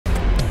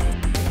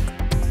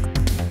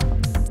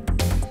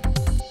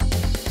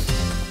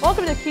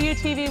Welcome to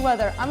QUTV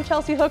Weather. I'm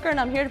Chelsea Hooker and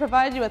I'm here to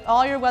provide you with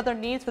all your weather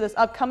needs for this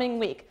upcoming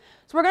week.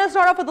 So we're going to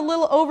start off with a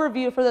little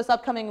overview for this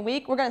upcoming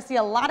week. We're going to see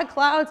a lot of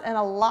clouds and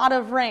a lot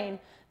of rain.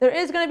 There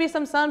is going to be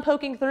some sun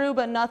poking through,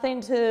 but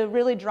nothing to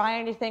really dry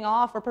anything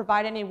off or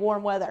provide any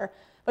warm weather.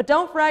 But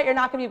don't fret, you're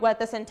not going to be wet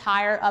this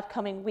entire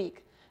upcoming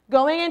week.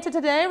 Going into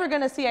today, we're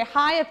going to see a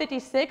high of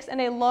 56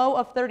 and a low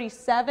of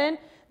 37.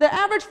 The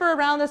average for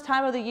around this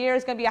time of the year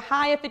is going to be a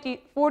high of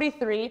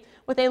 43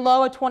 with a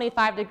low of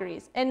 25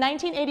 degrees. In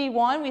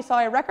 1981, we saw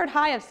a record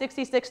high of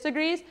 66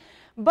 degrees,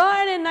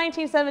 but in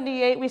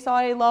 1978, we saw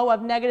a low of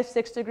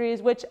 -6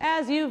 degrees, which,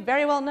 as you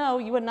very well know,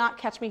 you would not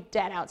catch me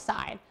dead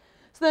outside.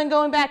 So then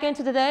going back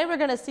into today, we're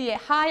going to see a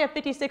high of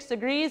 56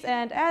 degrees,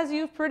 and as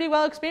you've pretty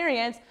well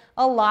experienced,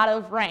 a lot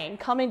of rain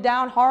coming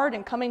down hard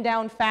and coming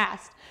down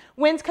fast.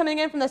 Winds coming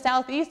in from the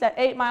southeast at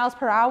 8 miles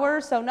per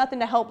hour, so nothing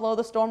to help blow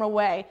the storm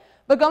away.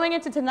 But going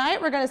into tonight,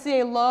 we're going to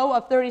see a low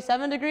of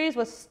 37 degrees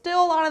with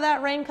still a lot of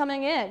that rain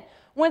coming in.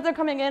 Winds are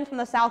coming in from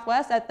the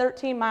southwest at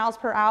 13 miles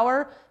per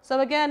hour. So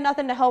again,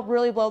 nothing to help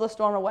really blow the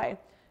storm away.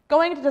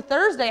 Going into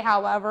Thursday,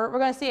 however, we're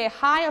going to see a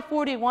high of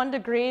 41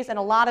 degrees and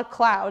a lot of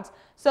clouds.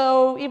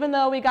 So even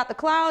though we got the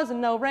clouds and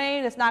no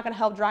rain, it's not going to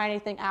help dry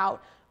anything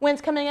out.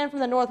 Winds coming in from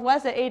the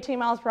northwest at 18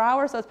 miles per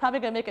hour, so it's probably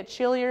going to make it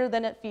chillier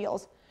than it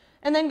feels.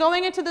 And then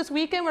going into this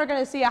weekend, we're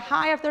going to see a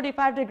high of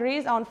 35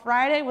 degrees on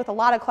Friday with a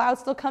lot of clouds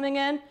still coming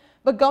in.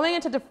 But going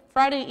into the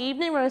Friday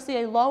evening, we're going to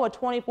see a low of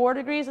 24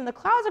 degrees, and the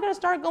clouds are going to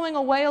start going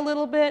away a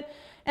little bit.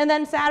 And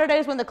then Saturday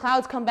is when the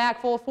clouds come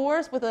back full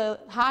force with a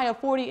high of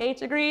 48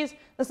 degrees.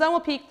 The sun will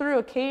peek through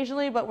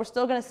occasionally, but we're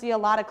still going to see a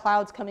lot of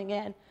clouds coming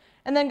in.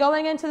 And then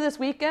going into this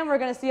weekend, we're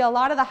going to see a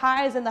lot of the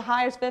highs in the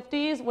higher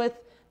 50s, with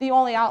the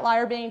only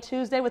outlier being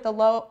Tuesday with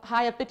a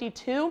high of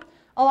 52.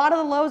 A lot of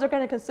the lows are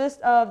going to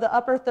consist of the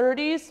upper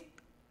 30s.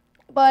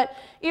 But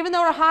even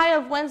though our high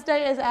of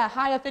Wednesday is at a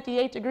high of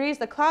 58 degrees,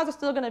 the clouds are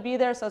still going to be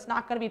there, so it's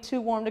not going to be too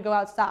warm to go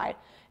outside.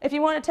 If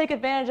you want to take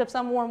advantage of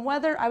some warm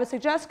weather, I would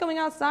suggest going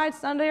outside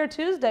Sunday or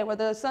Tuesday, where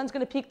the sun's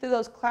going to peek through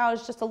those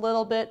clouds just a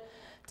little bit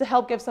to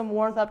help give some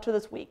warmth up to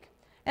this week.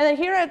 And then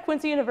here at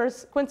Quincy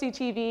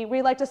TV,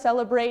 we like to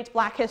celebrate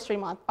Black History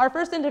Month. Our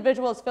first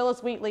individual is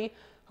Phyllis Wheatley,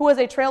 who was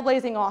a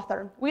trailblazing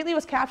author. Wheatley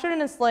was captured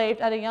and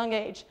enslaved at a young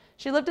age.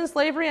 She lived in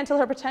slavery until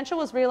her potential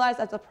was realized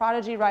as a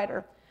prodigy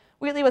writer.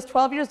 Wheatley was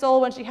 12 years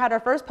old when she had her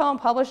first poem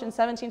published in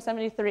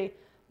 1773,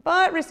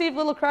 but received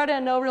little credit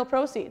and no real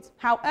proceeds.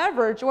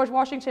 However, George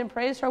Washington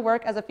praised her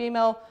work as a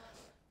female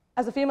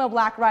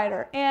black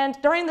writer, and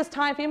during this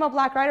time, female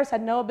black writers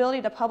had no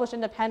ability to publish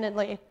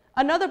independently.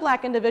 Another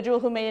black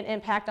individual who made an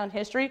impact on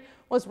history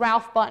was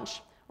Ralph Bunche.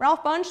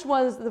 Ralph Bunche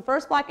was the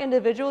first black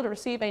individual to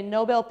receive a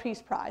Nobel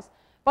Peace Prize.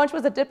 Bunche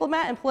was a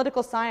diplomat in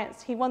political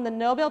science. He won the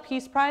Nobel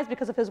Peace Prize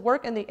because of his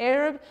work in the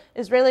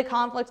Arab-Israeli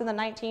conflict in the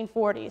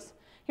 1940s.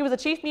 He was a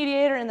chief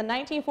mediator in the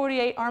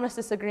 1948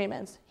 armistice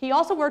agreements. He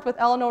also worked with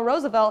Eleanor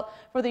Roosevelt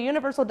for the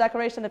Universal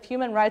Declaration of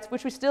Human Rights,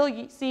 which we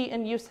still see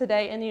in use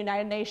today in the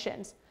United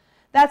Nations.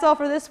 That's all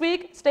for this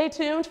week. Stay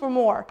tuned for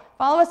more.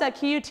 Follow us at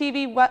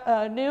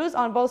QUTV News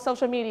on both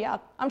social media.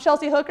 I'm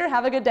Chelsea Hooker.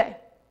 Have a good day.